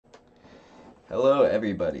Hello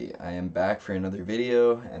everybody, I am back for another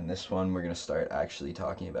video, and this one we're going to start actually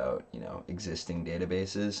talking about, existing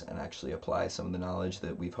databases and actually apply some of the knowledge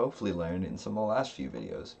that we've hopefully learned in some of the last few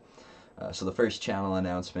videos. So the first channel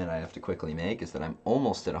announcement I have to quickly make is that I'm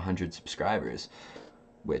almost at 100 subscribers,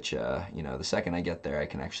 which, the second I get there I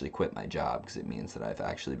can actually quit my job because it means that I've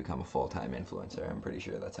actually become a full-time influencer. I'm pretty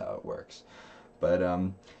sure that's how it works. But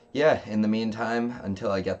yeah, in the meantime,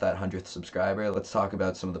 until I get that 100th subscriber, let's talk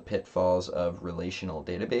about some of the pitfalls of relational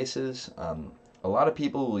databases. A lot of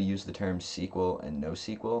people will use the terms SQL and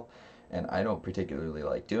NoSQL, and I don't particularly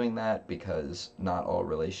like doing that because not all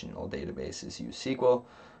relational databases use SQL.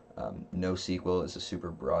 NoSQL is a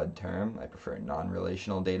super broad term. I prefer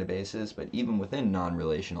non-relational databases, but even within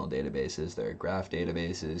non-relational databases, there are graph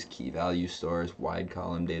databases, key value stores, wide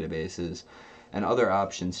column databases, and other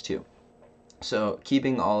options too. So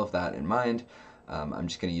keeping all of that in mind, I'm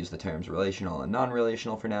just going to use the terms relational and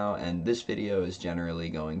non-relational for now, and this video is generally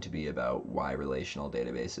going to be about why relational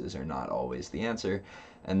databases are not always the answer,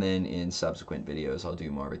 and then in subsequent videos I'll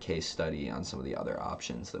do more of a case study on some of the other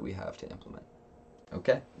options that we have to implement.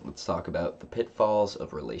 Okay, let's talk about the pitfalls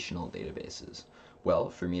of relational databases.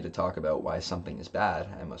 Well, for me to talk about why something is bad,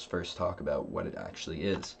 I must first talk about what it actually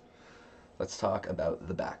is. Let's talk about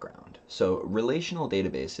the background. So relational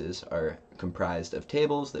databases are comprised of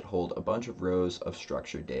tables that hold a bunch of rows of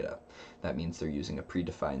structured data. That means they're using a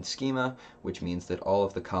predefined schema, which means that all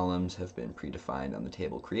of the columns have been predefined on the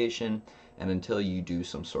table creation, and until you do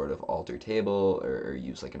some sort of alter table or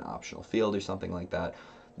use like an optional field or something like that,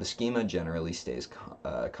 the schema generally stays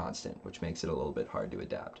constant, which makes it a little bit hard to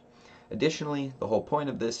adapt. Additionally, the whole point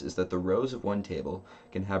of this is that the rows of one table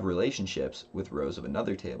can have relationships with rows of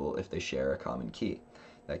another table if they share a common key.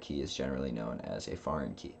 That key is generally known as a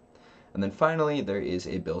foreign key. And then finally, there is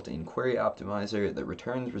a built-in query optimizer that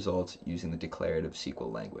returns results using the declarative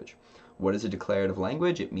SQL language. What is a declarative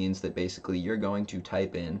language? It means that basically you're going to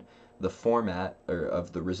type in the format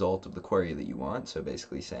of the result of the query that you want. So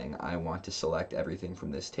basically saying, I want to select everything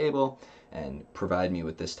from this table and provide me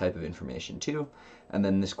with this type of information too. And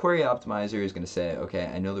then this query optimizer is going to say, okay,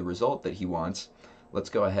 I know the result that he wants. Let's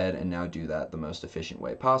go ahead and now do that the most efficient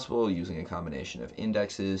way possible using a combination of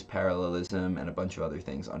indexes, parallelism, and a bunch of other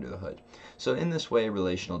things under the hood. So in this way,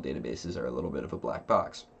 relational databases are a little bit of a black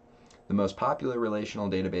box. The most popular relational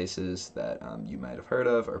databases that you might have heard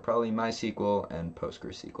of are probably MySQL and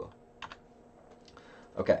PostgreSQL.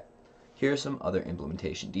 Okay, here are some other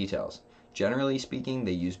implementation details. Generally speaking,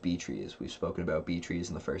 they use B trees. We've spoken about B trees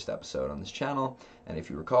in the first episode on this channel, and if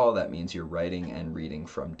you recall, that means you're writing and reading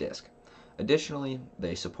from disk. Additionally,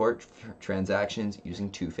 they support transactions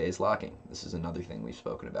using two-phase locking. This is another thing we've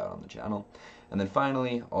spoken about on the channel. And then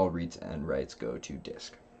finally, all reads and writes go to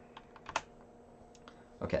disk.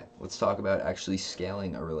 Okay, let's talk about actually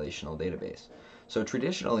scaling a relational database. So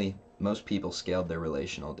traditionally, most people scaled their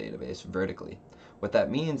relational database vertically. What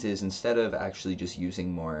that means is instead of actually just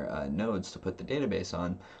using more nodes to put the database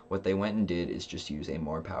on, what they went and did is just use a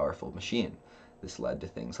more powerful machine. This led to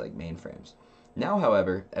things like mainframes. Now,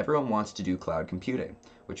 however, everyone wants to do cloud computing,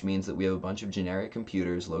 which means that we have a bunch of generic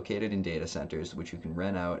computers located in data centers which we can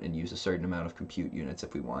rent out and use a certain amount of compute units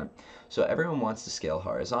if we want. So everyone wants to scale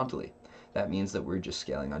horizontally. That means that we're just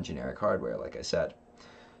scaling on generic hardware, like I said.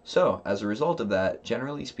 So, as a result of that,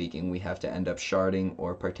 generally speaking, we have to end up sharding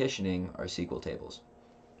or partitioning our SQL tables.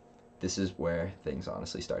 This is where things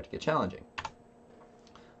honestly start to get challenging.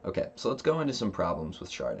 Okay, so let's go into some problems with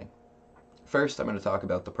sharding. First, I'm going to talk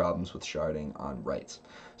about the problems with sharding on writes.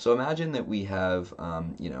 So imagine that we have,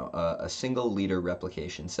 a single leader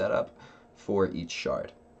replication setup for each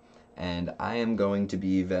shard. And I am going to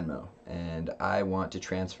be Venmo, and I want to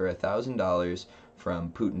transfer $1,000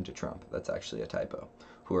 from Putin to Trump. That's actually a typo,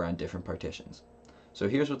 who are on different partitions. So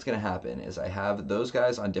here's what's going to happen is I have those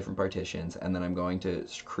guys on different partitions, and then I'm going to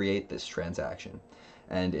create this transaction.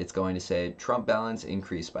 And it's going to say Trump balance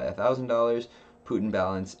increased by $1,000, Putin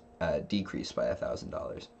balance decreased by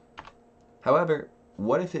 $1,000. However,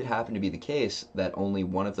 what if it happened to be the case that only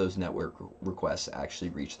one of those network requests actually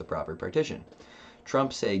reached the proper partition?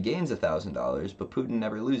 Trump, say, gains $1,000, but Putin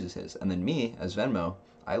never loses his. And then me, as Venmo,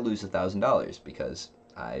 I lose $1,000 because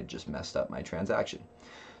I just messed up my transaction.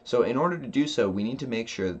 So in order to do so, we need to make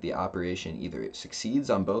sure that the operation either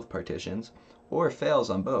succeeds on both partitions or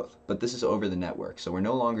fails on both. But this is over the network, so we're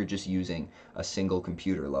no longer just using a single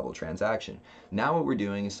computer level transaction. Now what we're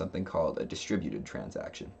doing is something called a distributed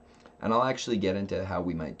transaction. And I'll actually get into how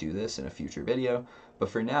we might do this in a future video, but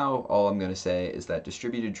for now, all I'm going to say is that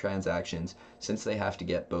distributed transactions, since they have to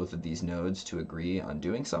get both of these nodes to agree on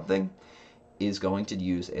doing something, is going to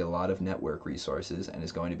use a lot of network resources and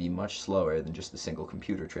is going to be much slower than just a single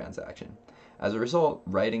computer transaction. As a result,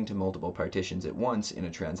 writing to multiple partitions at once in a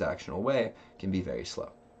transactional way can be very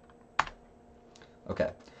slow.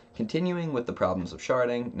 Okay, continuing with the problems of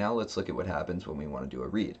sharding, now let's look at what happens when we want to do a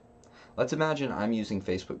read. Let's imagine I'm using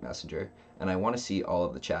Facebook Messenger and I want to see all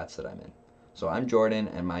of the chats that I'm in. So I'm Jordan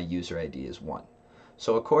and my user ID is 1.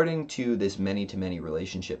 So according to this many-to-many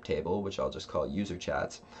relationship table, which I'll just call user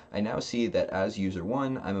chats, I now see that as user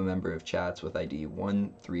 1, I'm a member of chats with ID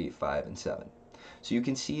 1, 3, 5, and 7. So you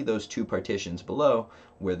can see those two partitions below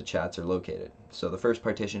where the chats are located. So the first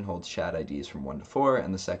partition holds chat IDs from 1 to 4,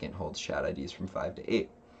 and the second holds chat IDs from 5 to 8.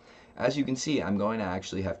 As you can see, I'm going to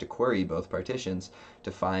actually have to query both partitions to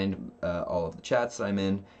find all of the chats that I'm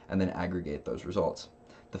in and then aggregate those results.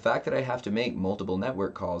 The fact that I have to make multiple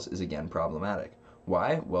network calls is again problematic.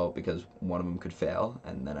 Why? Well, because one of them could fail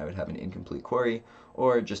and then I would have an incomplete query,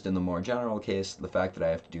 or just in the more general case, the fact that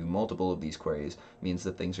I have to do multiple of these queries means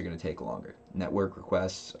that things are going to take longer. Network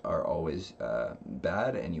requests are always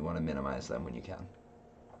bad and you want to minimize them when you can.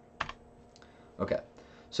 Okay,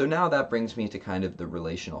 so now that brings me to kind of the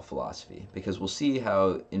relational philosophy, because we'll see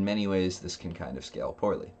how in many ways this can kind of scale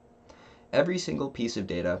poorly. Every single piece of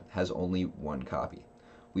data has only one copy.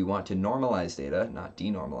 We want to normalize data, not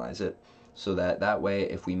denormalize it, so that way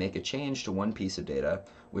if we make a change to one piece of data,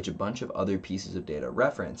 which a bunch of other pieces of data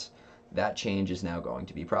reference, that change is now going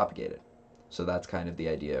to be propagated. So that's kind of the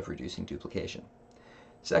idea of reducing duplication.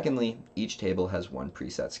 Secondly, each table has one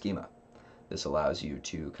preset schema. This allows you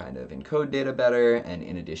to kind of encode data better, and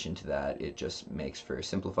in addition to that, it just makes for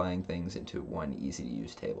simplifying things into one easy to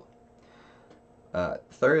use table.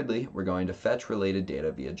 Thirdly, we're going to fetch related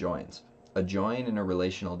data via joins. A join in a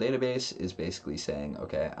relational database is basically saying,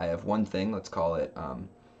 okay, I have one thing, let's call it,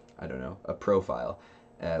 I don't know, a profile.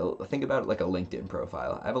 Think about it like a LinkedIn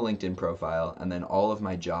profile. I have a LinkedIn profile, and then all of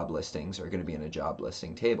my job listings are going to be in a job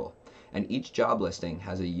listing table. And each job listing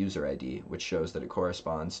has a user ID, which shows that it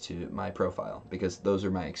corresponds to my profile, because those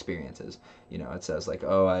are my experiences. You know, it says like,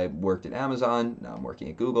 oh, I worked at Amazon, now I'm working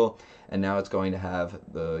at Google, and now it's going to have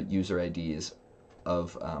the user IDs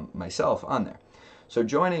of myself on there. So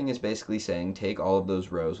joining is basically saying take all of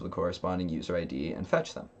those rows with a corresponding user ID and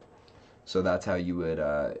fetch them. So that's how you would,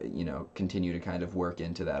 continue to kind of work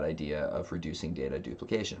into that idea of reducing data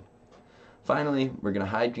duplication. Finally, we're going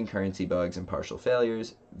to hide concurrency bugs and partial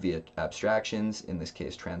failures via abstractions, in this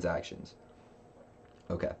case transactions.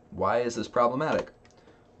 Okay, why is this problematic?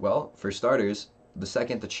 Well, for starters, the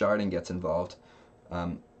second that sharding gets involved,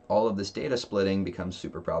 all of this data splitting becomes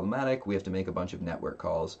super problematic. We have to make a bunch of network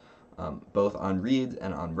calls, both on reads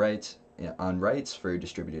and on writes. On writes for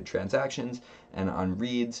distributed transactions, and on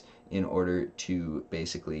reads in order to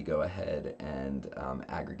basically go ahead and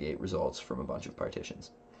aggregate results from a bunch of partitions.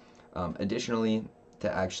 Additionally,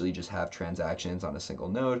 to actually just have transactions on a single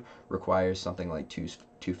node requires something like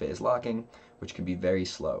two-phase locking, which can be very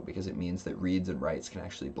slow because it means that reads and writes can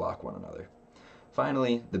actually block one another.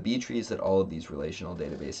 Finally, the B trees that all of these relational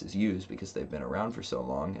databases use, because they've been around for so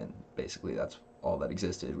long, and basically that's all that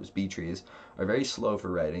existed was B trees, are very slow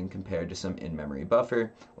for writing compared to some in-memory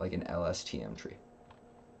buffer like an LSTM tree.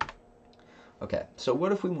 Okay, so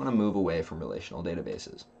what if we want to move away from relational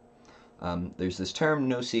databases? There's this term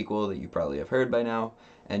NoSQL that you probably have heard by now,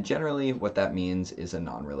 and generally what that means is a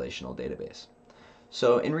non-relational database.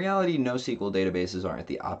 So in reality, NoSQL databases aren't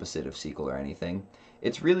the opposite of SQL or anything.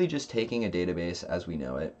 It's really just taking a database as we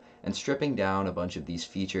know it and stripping down a bunch of these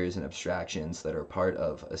features and abstractions that are part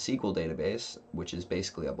of a SQL database, which is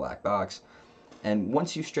basically a black box. And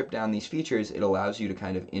once you strip down these features, it allows you to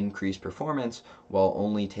kind of increase performance while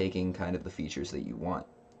only taking kind of the features that you want.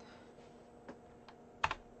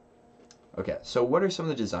 Okay, so what are some of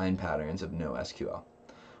the design patterns of NoSQL?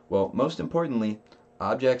 Well, most importantly,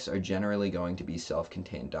 objects are generally going to be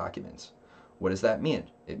self-contained documents. What does that mean?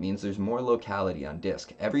 It means there's more locality on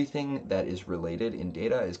disk. Everything that is related in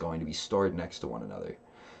data is going to be stored next to one another.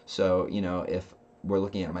 So, if we're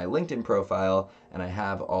looking at my LinkedIn profile and I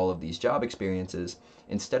have all of these job experiences,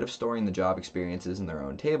 instead of storing the job experiences in their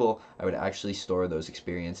own table, I would actually store those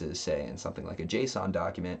experiences, say, in something like a JSON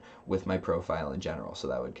document with my profile in general. So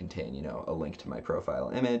that would contain, a link to my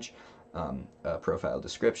profile image, a profile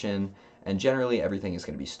description, and generally everything is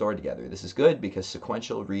going to be stored together. This is good because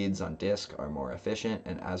sequential reads on disk are more efficient,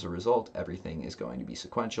 and as a result, everything is going to be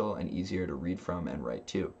sequential and easier to read from and write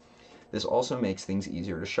to. This also makes things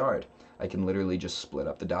easier to shard. I can literally just split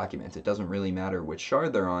up the documents. It doesn't really matter which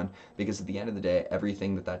shard they're on, because at the end of the day,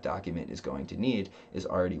 everything that document is going to need is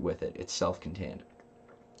already with it. It's self-contained.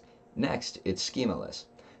 Next, it's schemaless.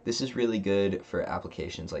 This is really good for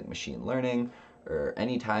applications like machine learning, or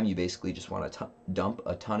anytime you basically just want to dump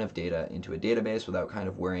a ton of data into a database without kind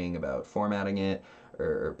of worrying about formatting it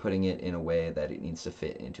or putting it in a way that it needs to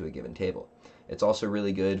fit into a given table. It's also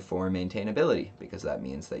really good for maintainability because that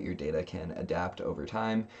means that your data can adapt over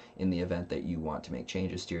time in the event that you want to make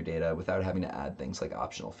changes to your data without having to add things like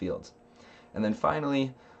optional fields. And then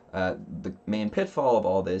finally, the main pitfall of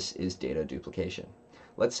all this is data duplication.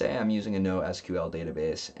 Let's say I'm using a NoSQL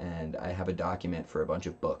database and I have a document for a bunch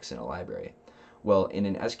of books in a library. Well, in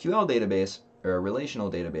an SQL database or a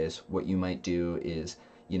relational database, what you might do is,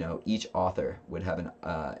 each author would have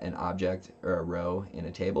an object or a row in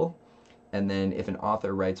a table. And then if an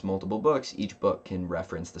author writes multiple books, each book can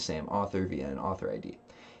reference the same author via an author ID.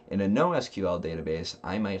 In a NoSQL database,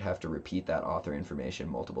 I might have to repeat that author information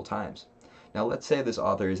multiple times. Now let's say this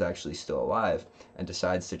author is actually still alive and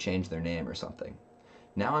decides to change their name or something.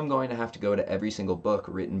 Now I'm going to have to go to every single book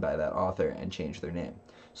written by that author and change their name.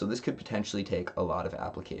 So this could potentially take a lot of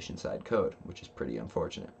application-side code, which is pretty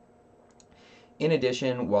unfortunate. In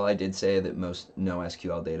addition, while I did say that most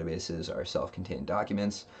NoSQL databases are self-contained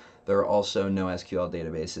documents, there are also NoSQL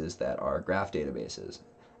databases that are graph databases.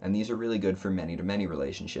 And these are really good for many-to-many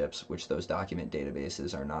relationships, which those document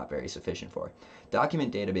databases are not very sufficient for.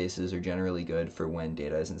 Document databases are generally good for when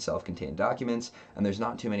data is in self-contained documents and there's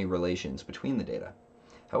not too many relations between the data.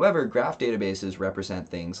 However, graph databases represent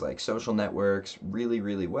things like social networks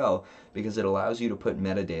really well because it allows you to put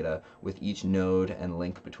metadata with each node and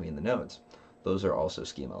link between the nodes. Those are also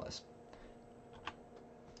schemaless.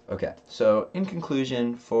 Okay, so in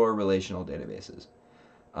conclusion, for relational databases,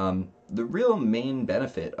 the real main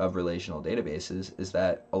benefit of relational databases is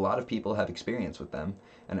that a lot of people have experience with them,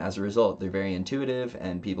 and as a result, they're very intuitive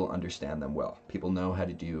and people understand them well. People know how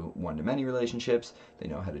to do one-to-many relationships, they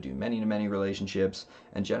know how to do many-to-many relationships,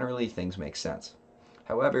 and generally things make sense.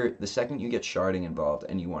 However, the second you get sharding involved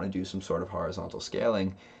and you want to do some sort of horizontal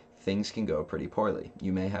scaling, things can go pretty poorly.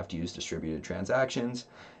 You may have to use distributed transactions,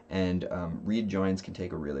 and read joins can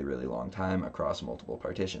take a really long time across multiple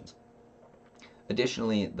partitions.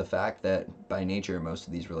 Additionally, the fact that by nature most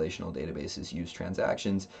of these relational databases use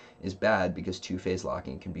transactions is bad because two-phase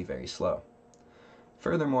locking can be very slow.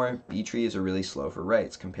 Furthermore, B trees are really slow for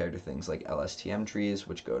writes compared to things like LSTM trees,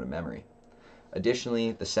 which go to memory.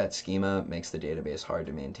 Additionally, the set schema makes the database hard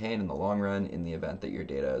to maintain in the long run in the event that your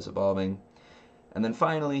data is evolving. And then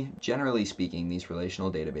finally, generally speaking, these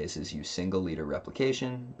relational databases use single leader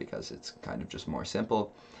replication because it's kind of just more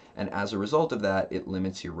simple, and as a result of that, it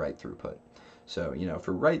limits your write throughput. So,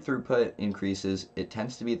 for write throughput increases, it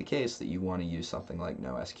tends to be the case that you want to use something like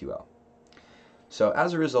NoSQL. So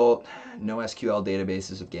as a result, NoSQL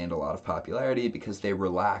databases have gained a lot of popularity because they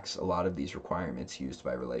relax a lot of these requirements used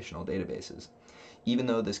by relational databases. Even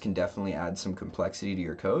though this can definitely add some complexity to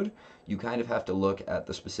your code, you kind of have to look at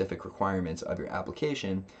the specific requirements of your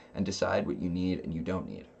application and decide what you need and you don't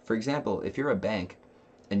need. For example, if you're a bank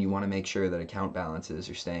and you want to make sure that account balances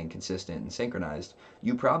are staying consistent and synchronized,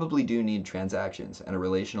 you probably do need transactions, and a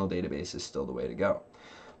relational database is still the way to go.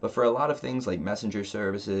 But for a lot of things like messenger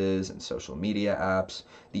services and social media apps,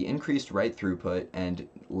 the increased write throughput and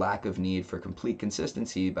lack of need for complete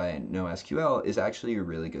consistency by NoSQL is actually a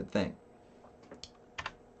really good thing.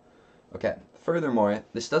 Okay, furthermore,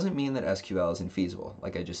 this doesn't mean that SQL is infeasible.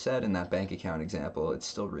 Like I just said in that bank account example, it's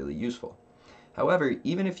still really useful. However,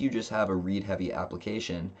 even if you just have a read-heavy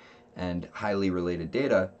application and highly related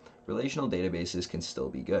data, relational databases can still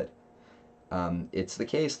be good. It's the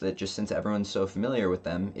case that just since everyone's so familiar with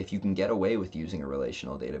them, if you can get away with using a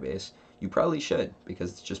relational database, you probably should,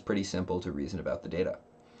 because it's just pretty simple to reason about the data.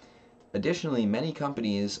 Additionally, many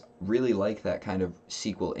companies really like that kind of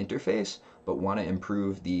SQL interface, but want to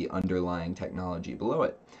improve the underlying technology below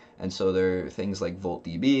it. And so there are things like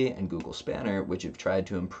VoltDB and Google Spanner, which have tried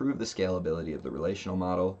to improve the scalability of the relational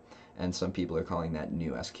model, and some people are calling that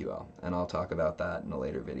new SQL, and I'll talk about that in a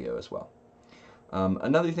later video as well.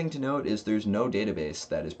 Another thing to note is there's no database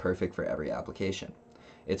that is perfect for every application.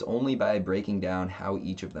 It's only by breaking down how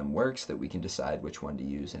each of them works that we can decide which one to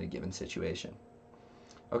use in a given situation.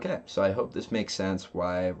 Okay, so I hope this makes sense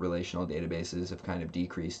why relational databases have kind of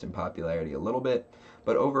decreased in popularity a little bit,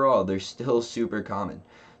 but overall they're still super common.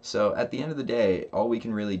 So at the end of the day, all we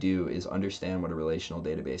can really do is understand what a relational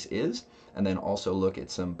database is, and then also look at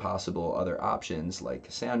some possible other options like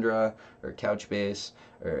Cassandra or Couchbase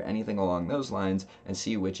or anything along those lines and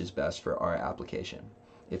see which is best for our application.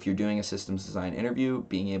 If you're doing a systems design interview,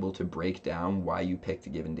 being able to break down why you picked a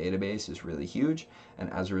given database is really huge, and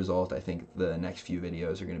as a result, I think the next few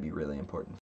videos are going to be really important.